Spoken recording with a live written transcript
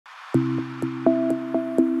Hello,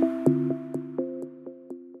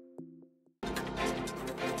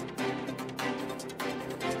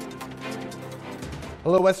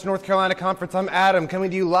 Western North Carolina Conference. I'm Adam, coming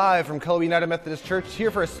to you live from Cullowhee United Methodist Church,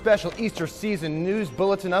 here for a special Easter season news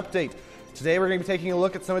bulletin update. Today we're going to be taking a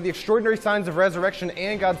look at some of the extraordinary signs of resurrection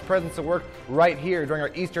and God's presence at work right here during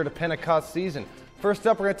our Easter to Pentecost season. First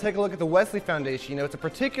up, we're going to take a look at the Wesley Foundation. You know, it's a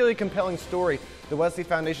particularly compelling story. The Wesley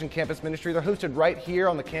Foundation Campus Ministry, they're hosted right here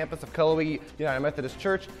on the campus of Cullowhee United Methodist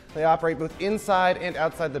Church. They operate both inside and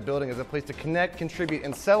outside the building as a place to connect, contribute,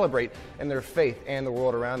 and celebrate in their faith and the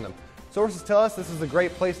world around them. Sources tell us this is a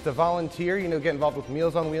great place to volunteer, get involved with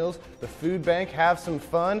Meals on Wheels, the food bank, have some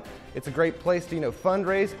fun. It's a great place to,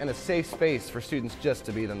 fundraise, and a safe space for students just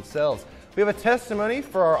to be themselves. We have a testimony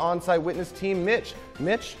for our on-site witness team, Mitch.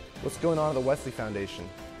 Mitch, what's going on at the Wesley Foundation?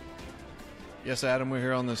 Yes, Adam, we're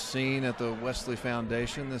here on the scene at the Wesley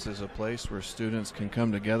Foundation. This is a place where students can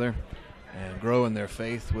come together and grow in their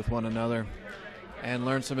faith with one another and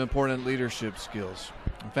learn some important leadership skills.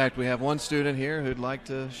 In fact, we have one student here who'd like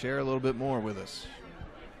to share a little bit more with us.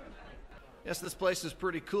 Yes, this place is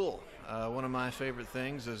pretty cool. One of my favorite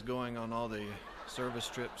things is going on all the service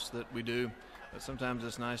trips that we do. But sometimes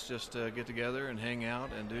it's nice just to get together and hang out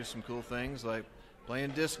and do some cool things like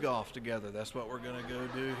playing disc golf together. That's what we're going to go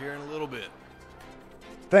do here in a little bit.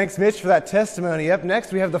 Thanks, Mitch, for that testimony. Up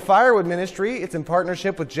next, we have the Firewood Ministry. It's in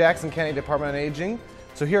partnership with Jackson County Department on Aging.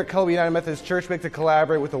 So here at Cullowhee United Methodist Church, we like to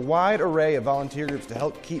collaborate with a wide array of volunteer groups to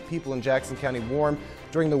help keep people in Jackson County warm.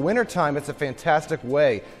 During the wintertime, it's a fantastic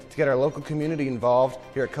way to get our local community involved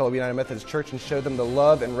here at Cullowhee United Methodist Church and show them the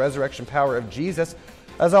love and resurrection power of Jesus.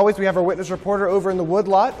 As always, we have our witness reporter over in the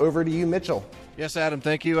woodlot. Over to you, Mitchell. Yes, Adam,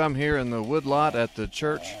 thank you. I'm here in the woodlot at the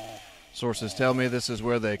church. Sources tell me this is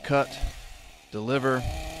where they cut,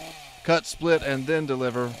 split, and then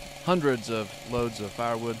deliver hundreds of loads of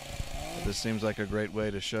firewood. This seems like a great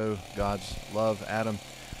way to show God's love. Adam,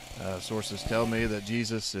 sources tell me that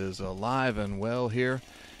Jesus is alive and well here.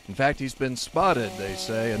 In fact, he's been spotted, they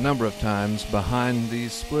say, a number of times behind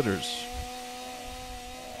these splitters.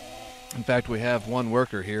 In fact, we have one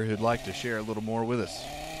worker here who'd like to share a little more with us.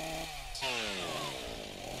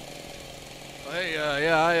 Hey,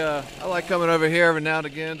 I like coming over here every now and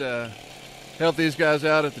again to help these guys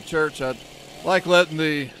out at the church. I like letting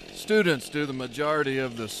the students do the majority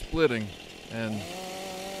of the splitting and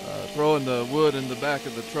throwing the wood in the back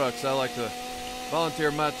of the trucks. I like to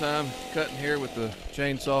volunteer my time cutting here with the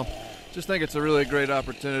chainsaw. Just think it's a really great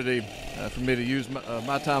opportunity for me to use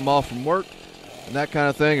my time off from work and that kind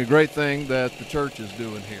of thing. A great thing that the church is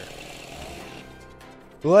doing here.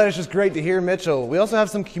 Well, that is just great to hear, Mitchell. We also have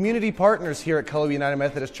some community partners here at Cullowhee United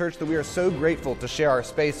Methodist Church that we are so grateful to share our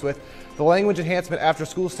space with. The Language Enhancement After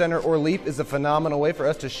School Center, or LEAP, is a phenomenal way for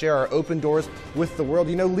us to share our open doors with the world.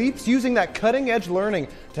 LEAP's using that cutting-edge learning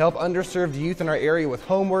to help underserved youth in our area with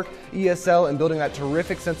homework, ESL, and building that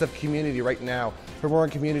terrific sense of community right now. For more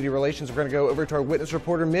on community relations, we're going to go over to our witness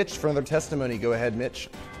reporter, Mitch, for another testimony. Go ahead, Mitch.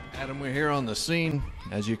 Adam, we're here on the scene.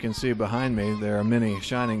 As you can see behind me, there are many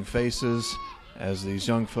shining faces as these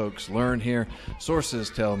young folks learn here. Sources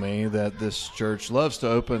tell me that this church loves to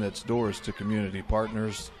open its doors to community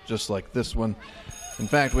partners just like this one. In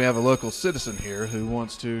fact, we have a local citizen here who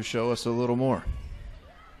wants to show us a little more.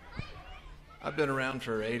 I've been around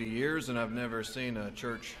for 80 years and I've never seen a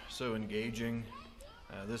church so engaging.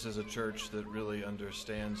 This is a church that really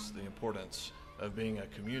understands the importance of being a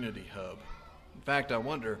community hub. In fact, I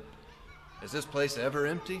wonder, is this place ever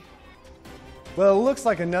empty? Well, it looks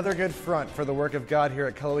like another good front for the work of God here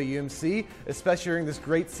at Cullowhee UMC, especially during this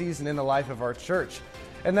great season in the life of our church.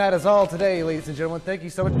 And that is all today, ladies and gentlemen. Thank you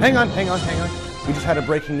so much. Hang on. We just had a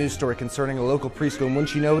breaking news story concerning a local preschool, and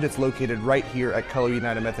wouldn't you know it, it's located right here at Cullowhee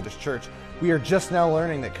United Methodist Church. We are just now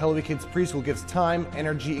learning that Cullowhee Kids Preschool gives time,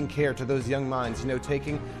 energy, and care to those young minds,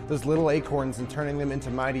 taking those little acorns and turning them into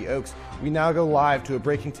mighty oaks. We now go live to a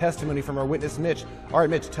breaking testimony from our witness, Mitch. All right,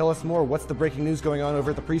 Mitch, tell us more. What's the breaking news going on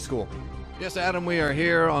over at the preschool? Yes, Adam, we are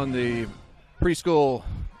here on the preschool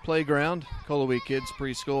playground, Cullowhee Kids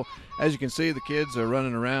Preschool. As you can see, the kids are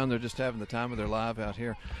running around. They're just having the time of their life out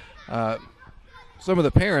here. Some of the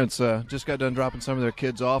parents just got done dropping some of their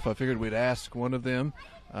kids off. I figured we'd ask one of them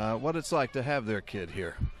what it's like to have their kid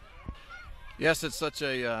here. Yes, it's such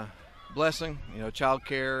a blessing. Child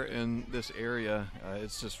care in this area,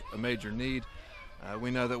 it's just a major need. We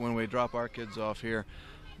know that when we drop our kids off here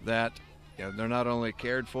that they're not only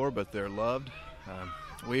cared for, but they're loved.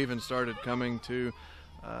 We even started coming to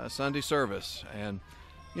Sunday service, and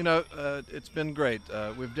it's been great.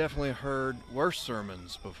 We've definitely heard worse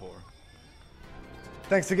sermons before.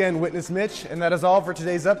 Thanks again, Witness Mitch. And that is all for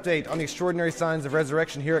today's update on the extraordinary signs of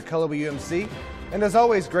resurrection here at Cullowhee UMC. And as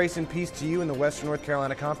always, grace and peace to you in the Western North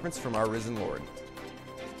Carolina Conference from our risen Lord.